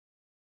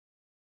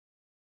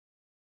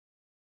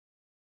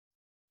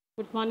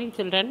Good morning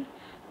children.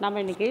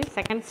 நம்ம இன்றைக்கி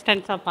second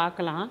ஸ்டென்ஸாக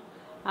பார்க்கலாம்.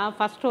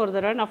 ஃபஸ்ட்டு ஒரு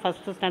தடவை நான்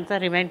ஃபஸ்ட்டு ஸ்டென்ஸாக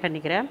ரிமைண்ட்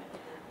பண்ணிக்கிறேன்.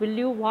 Will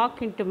you walk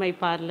in to my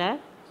parlour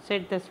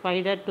set the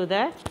spider to the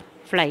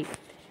fly.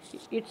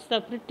 It's the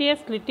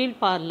prettiest little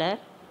parlour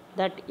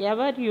that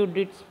ever you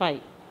did spy.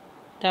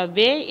 The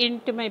way in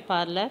to my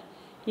parlour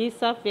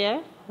is of a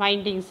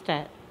winding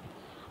star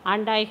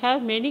and I have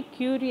many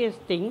curious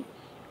things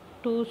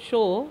to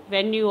show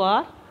when you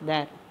are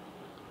there.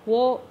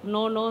 Oh,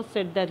 no, no,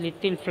 said the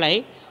little fly,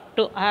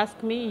 to ask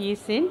me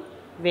is in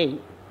vain.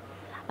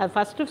 அது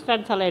first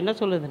ஸ்டான்ஸால் என்ன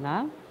சொல்லுதுன்னா,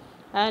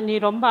 நீ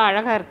ரொம்ப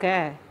அழகாக இருக்க,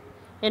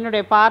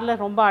 என்னுடைய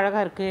parlour ரொம்ப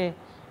அழகாக இருக்குது,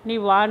 நீ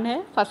வான்னு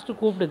ஃபஸ்ட்டு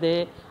கூப்பிடுது.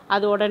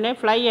 அது உடனே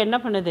ஃப்ளை என்ன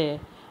பண்ணுது,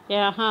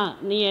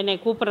 நீ என்னை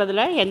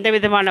கூப்பிட்றதுல எந்த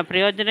விதமான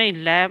பிரயோஜனம்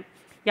இல்லை,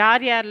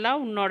 யார்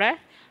யாரெல்லாம் உன்னோட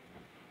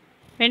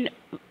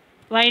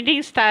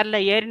வைண்டிங்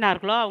ஸ்டாரில்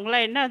ஏறினார்களோ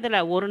அவங்களாம் என்ன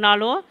அதில் ஒரு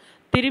நாளும்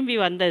திரும்பி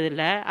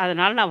வந்ததில்லை,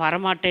 அதனால் நான்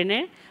வரமாட்டேன்னு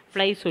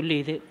ஃப்ளை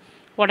சொல்லிது.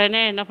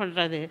 உடனே என்ன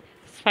பண்ணுறது,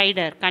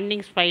 ஸ்பைடர்,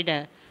 கன்னிங்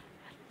ஸ்பைடர்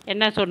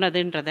என்ன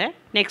சொன்னதுன்றதை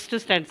நெக்ஸ்ட்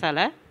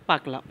ஸ்டான்ஸால்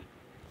பார்க்கலாம்.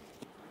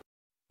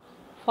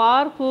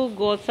 For who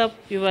cos up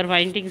your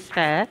winding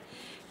star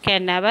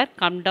can never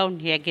come down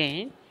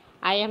again.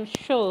 ஐ ஆம்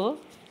sure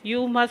you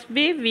must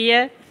be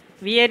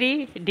weary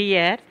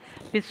dear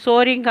with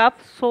soaring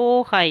up so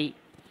high.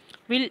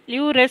 Will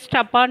you rest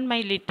upon my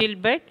little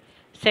bed?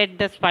 Said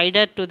the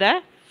spider to the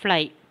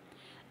fly.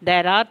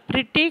 There are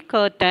pretty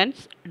curtains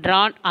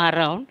drawn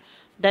around.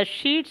 The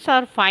sheets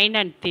are fine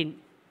and thin.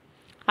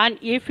 And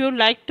if you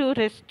like to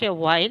rest a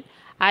while,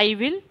 I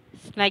will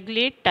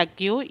snugly tuck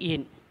you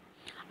in.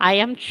 I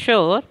am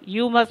sure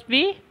you must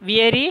be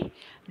weary,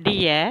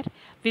 dear,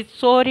 with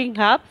soaring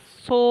up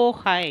so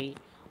high.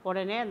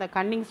 உடனே அந்த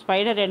Canning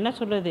spider என்ன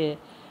சொல்லுது,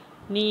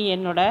 நீ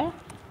என்னோட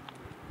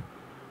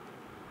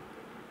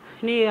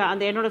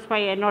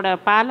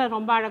parlour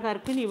ரொம்ப அழகாக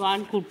இருக்குது, நீ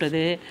வான்னு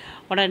கூப்பிட்டது.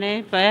 உடனே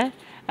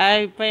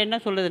இப்போ என்ன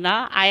சொல்லுதுன்னா,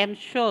 ஐ ஆம்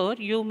ஷோர்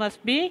யூ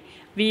மஸ்ட் பி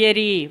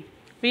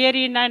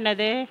வியரின்னா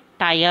என்னது,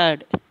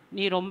 டயர்டு,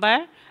 நீ ரொம்ப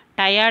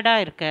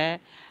டயர்டாக இருக்க.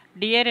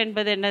 டியர்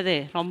என்பது என்னது,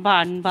 ரொம்ப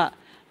அன்பா.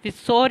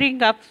 With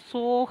soaring up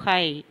so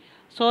high,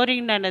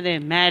 சோரிங்னா என்னது,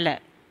 மேலே.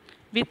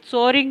 With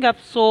soaring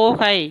up so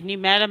high, நீ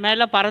மேலே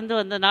மேலே பறந்து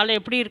வந்ததுனால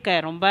எப்படி இருக்க,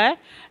 ரொம்ப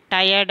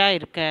டயர்டாக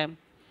இருக்க.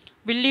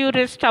 Will you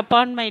rest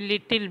upon my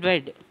little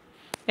bed,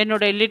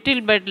 என்னுடைய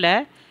லிட்டில் பெட்டில்,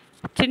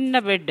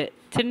 சின்ன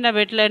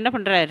பெட்டில் என்ன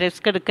பண்ணுற,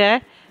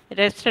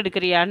 ரெஸ்ட்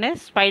எடுக்கிறியான்னு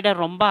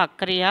ஸ்பைடர் ரொம்ப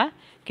அக்கறையாக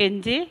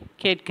கெஞ்சி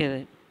கேட்குது.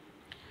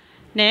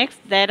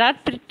 Next, there are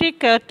pretty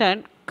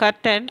curtain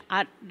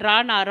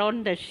Tran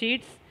around the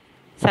sheets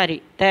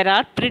there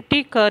are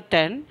pretty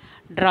curtain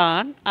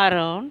Tran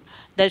around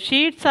the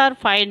sheets R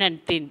fine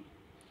and தின்.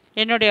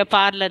 என்னுடைய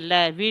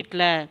பார்லரில்,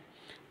 வீட்டில்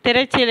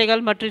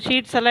திரைச்சீலைகள் மற்றும்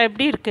ஷீட்ஸ் எல்லாம்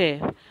எப்படி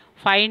இருக்குது,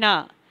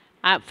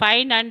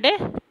 ஃபைன் அண்டு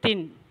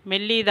தின்,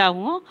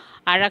 மெல்லிதாகவும்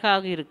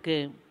அழகாக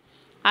இருக்குது.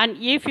 And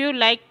if you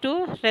like to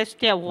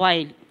rest a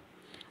while,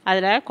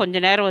 அதில் கொஞ்ச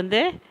நேரம்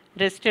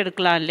ரெஸ்ட்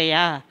எடுக்கலாம்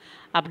இல்லையா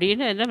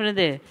அப்படின்னு என்ன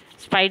பண்ணுது,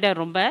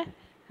 ஸ்பைடர் ரொம்ப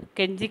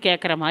கெஞ்சி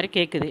கேட்குற மாதிரி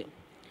கேட்குது.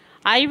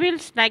 I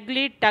will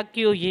ஸ்னக்லி duck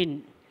you in.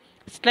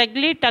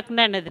 ஸ்னக்லி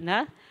டக்னா என்னதுன்னா,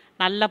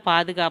 நல்ல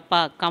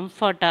பாதுகாப்பாக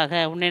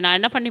கம்ஃபர்ட்டாக உன்னை நான்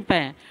என்ன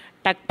பண்ணிப்பேன்,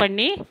 டக்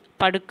பண்ணி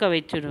படுக்க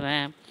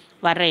வச்சுடுவேன்,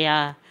 வர்றையா,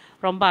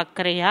 ரொம்ப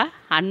அக்கறையாக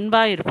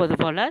அன்பாக இருப்பது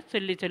போல்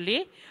சொல்லி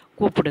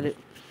கூப்பிடுது.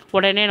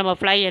 உடனே நம்ம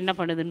ஃப்ளை என்ன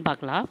பண்ணுதுன்னு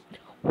பார்க்கலாம்.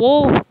 ஓ,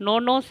 no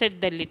no set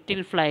the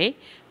little fly,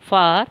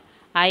 for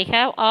I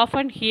have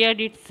often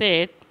heard it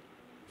set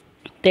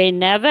they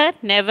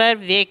never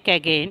wake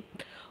again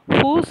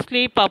who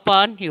sleep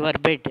upon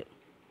your bed.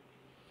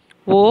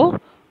 O,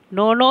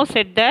 no no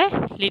set the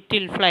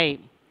little fly.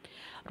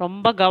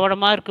 ரொம்ப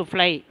கவனமாக இருக்குது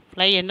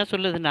ஃப்ளை என்ன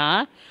சொல்லுதுன்னா,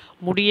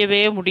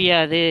 முடியவே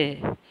முடியாது,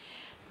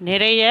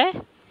 நிறைய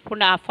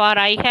for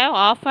I have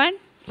often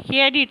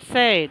heard it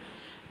set,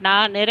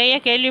 நான் நிறைய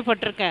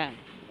கேள்விப்பட்டிருக்கேன்,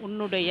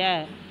 உன்னுடைய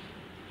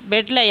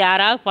பெட்டில்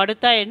யாராவது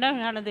படுத்தா என்ன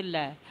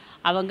ஆனதில்லை,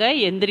 அவங்க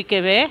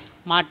எந்திரிக்கவே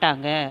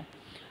மாட்டாங்க,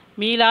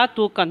 மீளா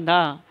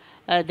தூக்கம்தான்.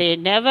 They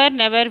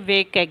never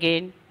wake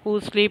again who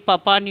sleep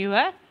upon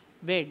your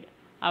bed.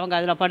 அவங்க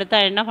அதில் படுத்தா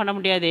என்ன பண்ண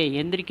முடியாது,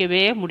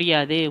 எந்திரிக்கவே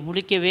முடியாது,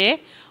 முழிக்கவே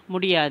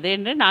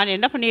முடியாதுன்னு நான்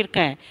என்ன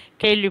பண்ணியிருக்கேன்,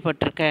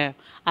 கேள்விப்பட்டிருக்கேன்.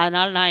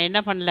 அதனால் நான் என்ன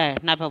பண்ணல,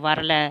 நான் இப்போ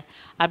வரல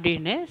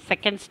அப்படின்னு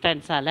செகண்ட்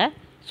ஸ்டான்ஸால்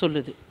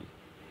சொல்லுது.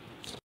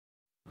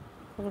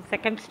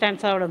 செகண்ட்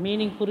ஸ்டான்ஸாவோட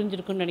மீனிங்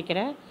புரிஞ்சிருக்குன்னு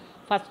நினைக்கிறேன்.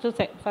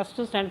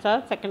 ஃபஸ்ட்டு ஸ்டான்ஸா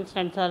செகண்ட்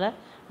ஸ்டான்ஸால்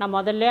நான்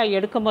முதல்ல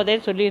எடுக்கும் போதே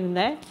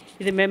சொல்லியிருந்தேன்,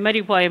 இது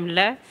மெமரி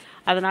போயமில்,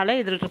 அதனால்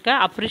இதில் இருக்க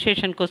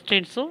அப்ரிஷியேஷன்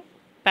கொஸ்டின்ஸும்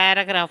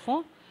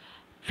பேராகிராஃபும்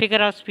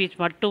ஃபிகர் ஆஃப் ஸ்பீச்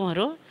மட்டும்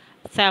வரும்.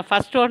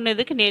 ஃபஸ்ட் ஒன்று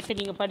இதுக்கு நேற்று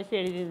நீங்கள் படித்து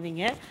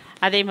எழுதியிருந்தீங்க,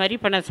 அதே மாதிரி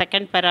இப்போ நான்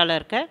செகண்ட் பேராவில்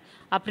இருக்க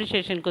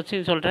அப்ரிஷியேஷன்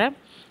கொஸ்டின் சொல்கிறேன்,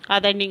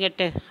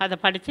 அதை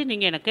படித்து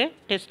நீங்கள் எனக்கு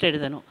டெஸ்ட்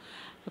எழுதணும்.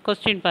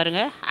 கொஸ்டின்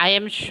பாருங்கள். ஐ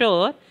ஆம்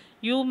sure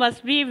you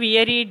must be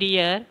weary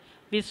dear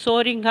with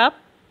soaring up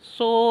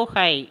so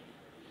high.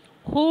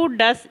 Who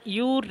does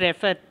you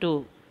refer to?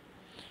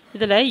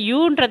 இதில்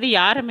யூன்றது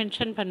யாரை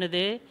மென்ஷன்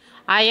பண்ணுது,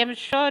 ஐ ஆம்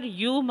sure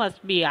you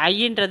must be,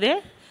 ஐன்றது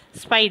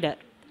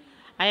spider,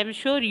 I am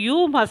sure you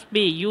must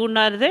be,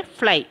 யூனார் the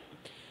fly,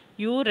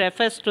 you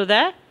refers to the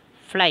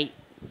fly.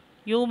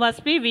 You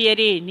must be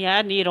weary,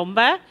 நீ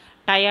ரொம்ப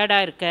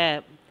டயர்டாக இருக்க.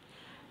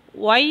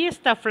 Y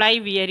is the fly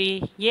weary,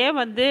 ஏன்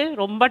வந்து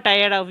ரொம்ப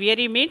டயர்டாக,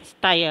 வியரி மீன்ஸ்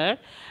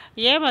டயர்ட்.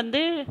 ஏன்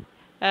வந்து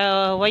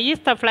Y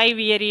is the fly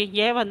weary,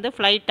 ஏன் வந்து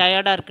ஃப்ளை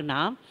டயர்டாக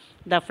இருக்குன்னா,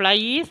 த fly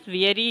is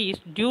weary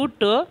is due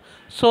to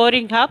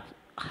soaring up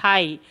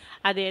high.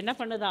 அது என்ன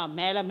பண்ணுதான்,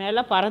 மேலே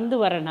மேலே பறந்து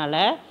வரனால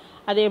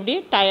அது எப்படி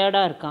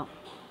டயர்டாக இருக்கான்.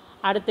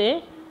 அடுத்து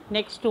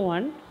next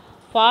one,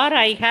 for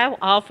I have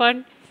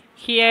often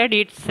heard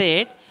it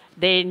set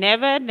they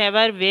never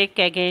never wake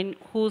again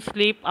who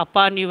sleep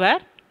upon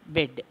your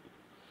bed.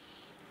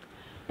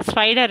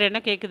 Spider என்ன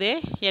கேட்குது,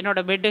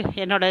 என்னோடய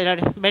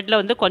பெட்டில்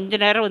வந்து கொஞ்ச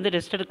நேரம் வந்து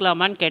ரெஸ்ட்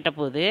எடுக்கலாமான்னு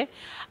கேட்டபோது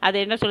அது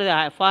என்ன சொல்லுது,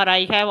 for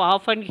I have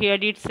often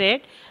heard it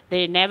set they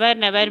never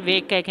never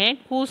wake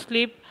again who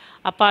sleep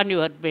upon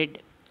your bed.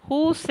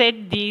 Who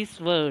set these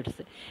words,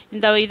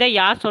 இந்த இதை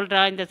யார்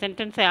சொல்கிறா, இந்த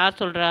சென்டென்ஸை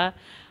யார் சொல்கிறா,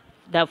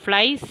 த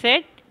ஃப்ளை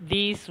செட்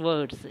தீஸ்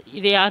வேர்ட்ஸ்.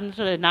 இது யாருன்னு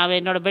சொல்லு, நான்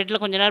என்னோடய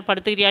பெட்டில் கொஞ்ச நேரம்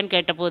படுத்துக்கிறியான்னு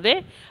கேட்டபோது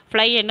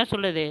ஃப்ளை என்ன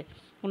சொல்லுது,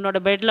 உன்னோட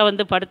பெட்டில்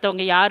வந்து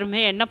படுத்தவங்க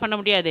யாருமே என்ன பண்ண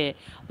முடியாது,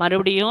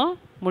 மறுபடியும்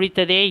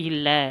முடித்ததே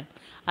இல்லை.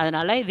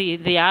 அதனால்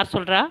இது யார்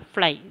சொல்கிறா,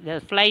 fly. The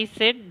fly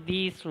set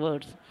these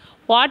words.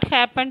 What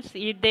happens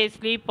if they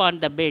sleep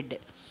on the bed,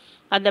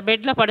 அந்த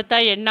பெட்டில் படுத்தா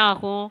என்ன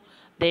ஆகும்,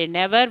 they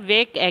never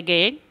wake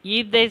again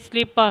if they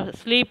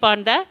sleep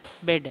on the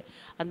bed.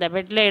 அந்த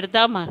பெட்டில்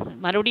எடுத்தால்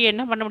மறுபடியும்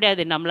என்ன பண்ண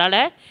முடியாது,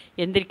 நம்மளால்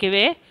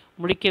எந்திரிக்கவே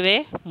முடிக்கவே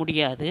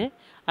முடியாது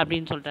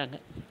அப்படின்னு சொல்கிறாங்க.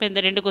 இப்போ இந்த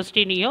 2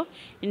 கொஸ்டினையும்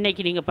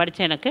இன்றைக்கி நீங்கள்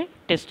படித்து எனக்கு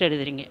டெஸ்ட்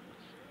எழுதுறீங்க.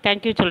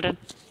 Thank you children.